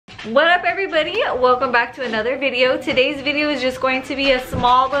What up everybody? Welcome back to another video. Today's video is just going to be a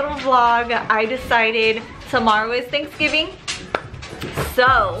small little vlog. I decided tomorrow is Thanksgiving.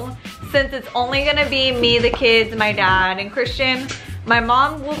 So, since it's only gonna be me, the kids, my dad, and Christian, my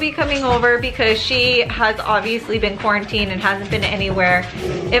mom will be coming over because she has obviously been quarantined and hasn't been anywhere.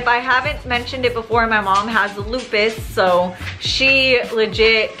 If I haven't mentioned it before, my mom has lupus, so she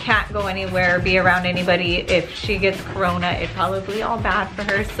legit can't go anywhere, be around anybody. If she gets corona, it's probably all bad for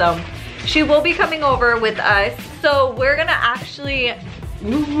her. So she will be coming over with us. So we're gonna actually...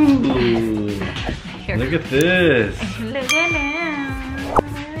 Ooh, look at this. Look at that.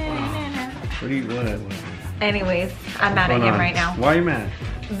 Wow. What do you want? Anyways, I'm mad at him right now. Why are you mad?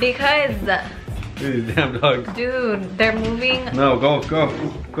 Because... Dude, damn dogs. Dude, they're moving. No, go.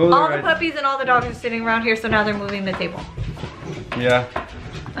 All the puppies and all the dogs are sitting around here, so now they're moving the table. Yeah.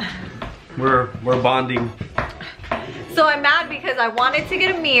 We're bonding. So I'm mad because I wanted to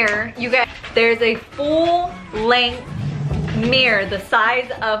get a mirror. You guys, there's a full length mirror the size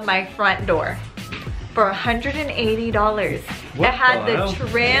of my front door for $180. It had the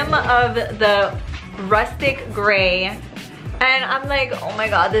trim of the rustic gray, and I'm like, oh my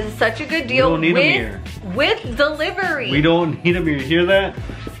god, this is such a good deal. We don't need a mirror. With delivery. We don't need a mirror. You hear that?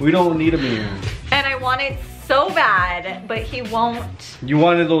 We don't need a mirror. And I want it so bad, but he won't. You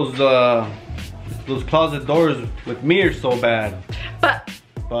wanted those closet doors with mirrors so bad. But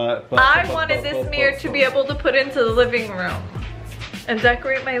I wanted this mirror to be able to put into the living room and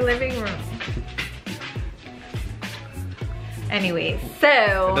decorate my living room. Anyways,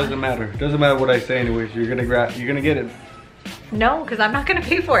 so... It doesn't matter. It doesn't matter what I say anyways. You're gonna get it. No, because I'm not gonna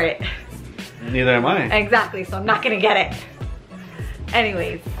pay for it. Neither am I. Exactly, so I'm not gonna get it.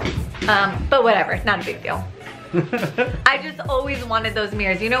 Anyways, but whatever, it's not a big deal. I just always wanted those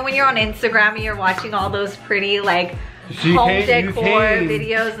mirrors. You know when you're on Instagram and you're watching all those pretty like home decor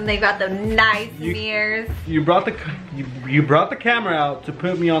videos and they got the nice mirrors. You brought the camera out to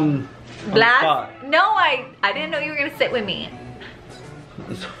put me on blast? Spot. No, I didn't know you were gonna sit with me.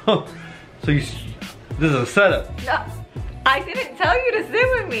 So this is a setup. No, I didn't tell you to sit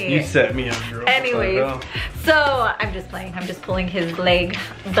with me. You set me up, girl. Anyways, so I'm just playing. I'm just pulling his leg,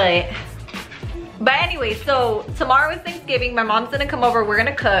 but anyway, so tomorrow is Thanksgiving. My mom's gonna come over. We're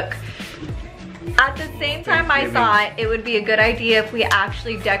gonna cook. At the same time, I thought it would be a good idea if we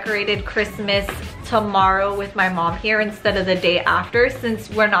actually decorated Christmas tomorrow with my mom here instead of the day after,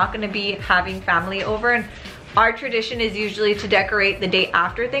 since we're not gonna be having family over, and our tradition is usually to decorate the day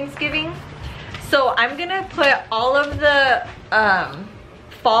after Thanksgiving. So I'm gonna put all of the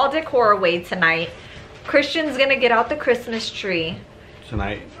fall decor away tonight. Christian's gonna get out the Christmas tree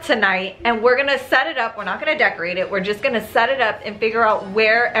tonight, and we're gonna set it up. We're not gonna decorate it. We're just gonna set it up and figure out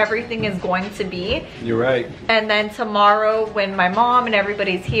where everything is going to be. You're right. And then tomorrow, when my mom and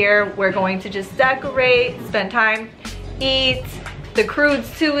everybody's here, we're going to just decorate, spend time, eat. The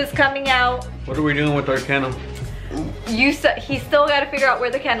Crudes 2 is coming out. What are we doing with our kennel? He's still got to figure out where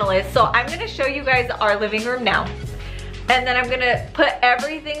the kennel is. So I'm gonna show you guys our living room now, and then I'm gonna put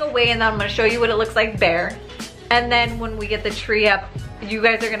everything away, and then I'm gonna show you what it looks like bare. And then when we get the tree up, you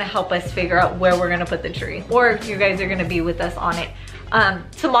guys are gonna help us figure out where we're gonna put the tree, or you guys are gonna be with us on it.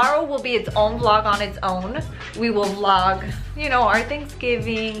 Tomorrow will be its own vlog on its own. We will vlog, you know, our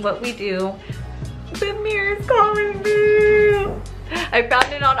Thanksgiving, what we do. The mirror is calling me. I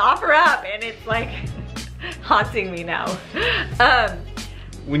found it on OfferUp and it's like haunting me now.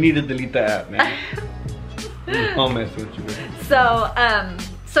 We need to delete the app, man. I'll mess with you.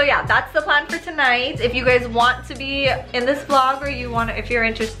 So yeah, that's the plan for tonight. If you guys want to be in this vlog, or if you're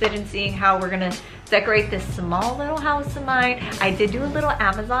interested in seeing how we're gonna decorate this small little house of mine, I did do a little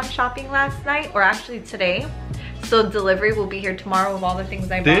Amazon shopping last night, or actually today. So delivery will be here tomorrow of all the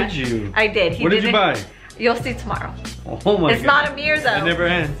things I bought. Did you? I did. What did you buy? You'll see tomorrow. Oh my god. It's not a mirror though. It never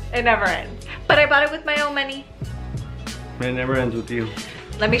ends. It never ends. But I bought it with my own money. It never ends with you.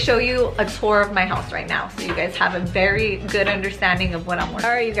 Let me show you a tour of my house right now so you guys have a very good understanding of what I'm working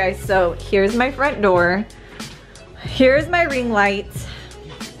on. All right, you guys, so here's my front door. Here's my ring light.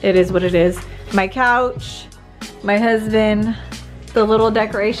 It is what it is. My couch, my husband, the little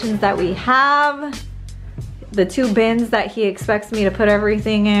decorations that we have, the 2 bins that he expects me to put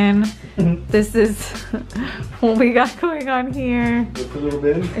everything in. This is what we got going on here. The 2 little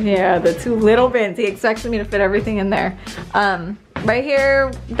bins? Yeah, the 2 little bins. He expects me to fit everything in there. Right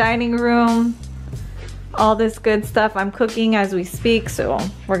here, dining room, all this good stuff. I'm cooking as we speak, so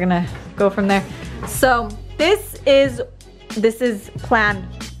we're gonna go from there. So this is plan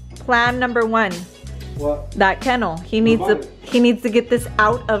number 1. What? That kennel. He needs to get this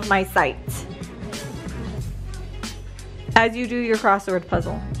out of my sight. As you do your crossword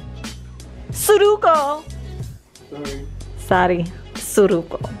puzzle. Suruko. Sorry. Sorry.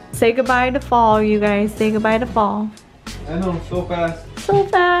 Suruko. Say goodbye to fall, you guys. Say goodbye to fall. I know, so fast. So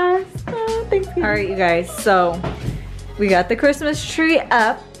fast. Oh, Thanksgiving. All right, you guys. So we got the Christmas tree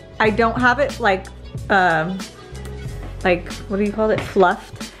up. I don't have it like what do you call it?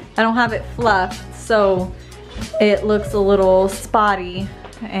 Fluffed. I don't have it fluffed, so it looks a little spotty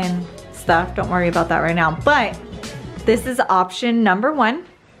and stuff. Don't worry about that right now. But this is option number 1,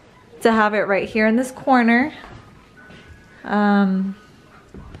 to have it right here in this corner. I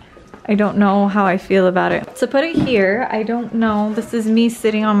don't know how I feel about it. To put it here, I don't know. This is me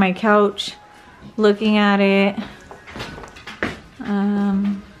sitting on my couch looking at it.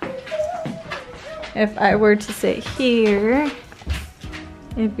 If I were to sit here,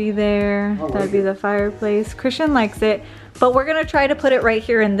 it'd be there. That'd be the fireplace. Christian likes it, but we're gonna try to put it right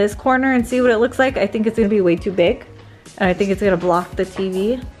here in this corner and see what it looks like. I think it's gonna be way too big, and I think it's gonna block the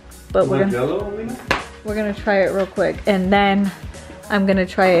TV. But we're gonna try it real quick, and then I'm gonna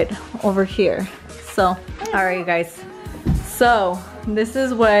try it over here. So, all right, you guys. So this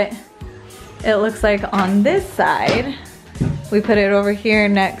is what it looks like on this side. We put it over here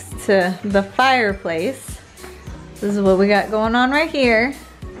next to the fireplace. This is what we got going on right here.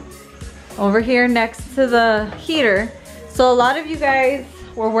 Over here next to the heater. So a lot of you guys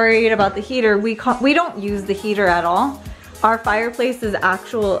were worried about the heater. We don't use the heater at all. Our fireplace is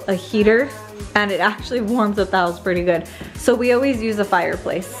a heater, and it actually warms up the house pretty good. So we always use a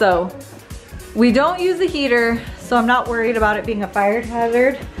fireplace. So we don't use the heater, so I'm not worried about it being a fire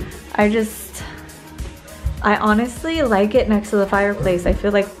hazard. I honestly like it next to the fireplace. I feel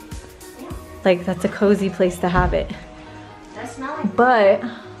like that's a cozy place to have it. But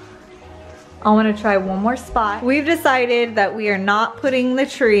I want to try one more spot. We've decided that we are not putting the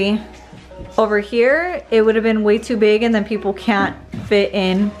tree over here. It would have been way too big, and then people can't fit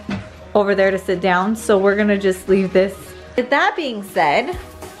in over there to sit down. So we're gonna just leave this. With that being said,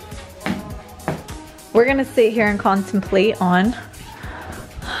 we're gonna sit here and contemplate on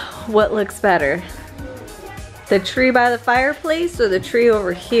what looks better. The tree by the fireplace or the tree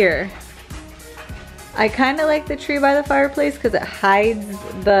over here? I kind of like the tree by the fireplace because it hides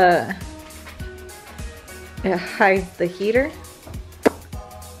the heater.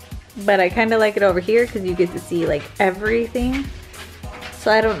 But I kind of like it over here because you get to see like everything.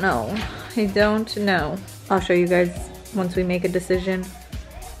 So I don't know. I don't know. I'll show you guys once we make a decision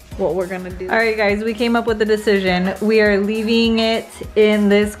what we're gonna do. All right, guys, we came up with a decision. We are leaving it in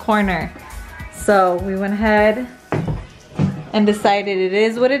this corner. So we went ahead and decided it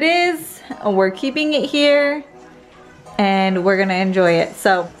is what it is. We're keeping it here and we're gonna enjoy it.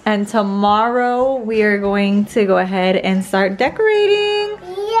 So, and tomorrow we are going to go ahead and start decorating.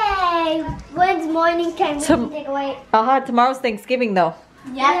 Yay! When's morning time? We can decorate. Tomorrow's Thanksgiving though.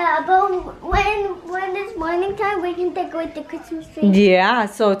 Yeah, but when it's morning time, we can decorate the Christmas tree. Yeah,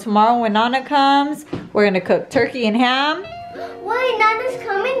 so tomorrow when Nana comes, we're gonna cook turkey and ham. Wait, Nana's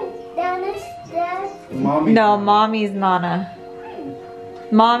coming? Nana's dad? No, Mommy's Nana.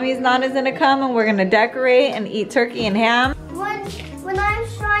 Mommy's Nana's gonna come and we're gonna decorate and eat turkey and ham. When I'm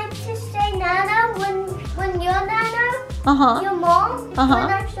trying to say Nana, when you're Nana, your mom, when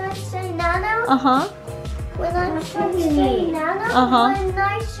I'm trying to say Nana, when I'm trying to say Nana, when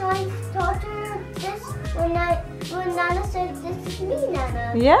I'm trying to talk to her, when Nana said, this is me,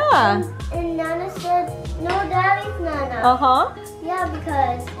 Nana. Yeah. And Nana said, no, Daddy's Nana. Yeah,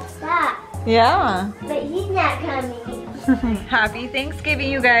 because that. Yeah. But he's not coming. Happy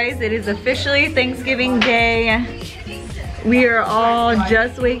Thanksgiving, you guys. It is officially Thanksgiving Day. We are all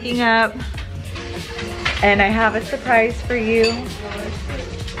just waking up. And I have a surprise for you.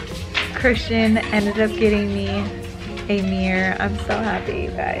 Christian ended up getting me a mirror. I'm so happy,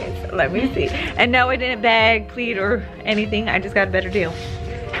 you guys. Let me see. And no, I didn't beg, plead, or anything. I just got a better deal.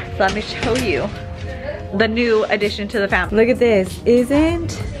 So let me show you the new addition to the family. Look at this.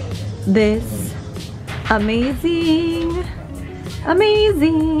 Isn't this amazing?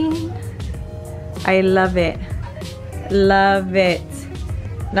 Amazing. I love it. Love it.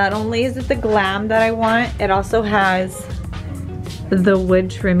 Not only is it the glam that I want, it also has the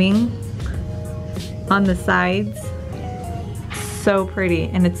wood trimming on the sides. So pretty.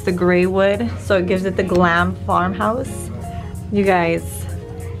 And it's the gray wood, so it gives it the glam farmhouse. You guys,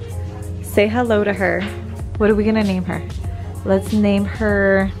 say hello to her. What are we gonna name her? Let's name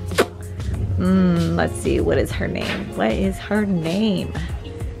her, let's see, what is her name? What is her name?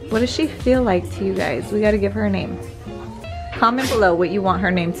 What does she feel like to you guys? We gotta give her a name. Comment below what you want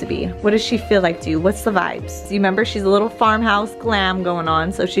her name to be. What does she feel like to you? What's the vibes? Do you remember she's a little farmhouse glam going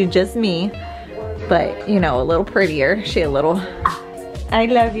on, so she's just me, but you know, a little prettier. She a little I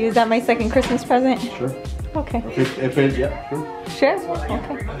love you. Is that my second Christmas present? Sure. Okay. If it, yeah, sure. Sure?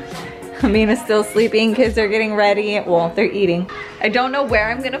 Okay. Amina's still sleeping, kids are getting ready. Well, they're eating. I don't know where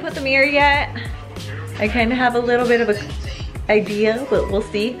I'm gonna put the mirror yet. I kind of have a little bit of a idea, but we'll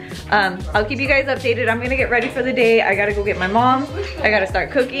see. I'll keep you guys updated. I'm gonna get ready for the day. I gotta go get my mom. I gotta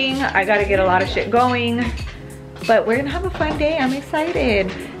start cooking. I gotta get a lot of shit going. But we're gonna have a fun day. I'm excited.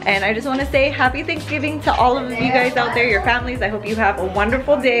 And I just wanna say happy Thanksgiving to all of you guys out there, your families. I hope you have a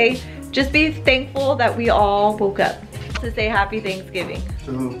wonderful day. Just be thankful that we all woke up. To say happy Thanksgiving.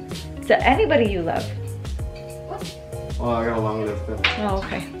 To who? To anybody you love. Oh, I got a long list. Oh,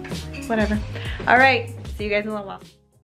 okay. Whatever. All right. See you guys in a little while.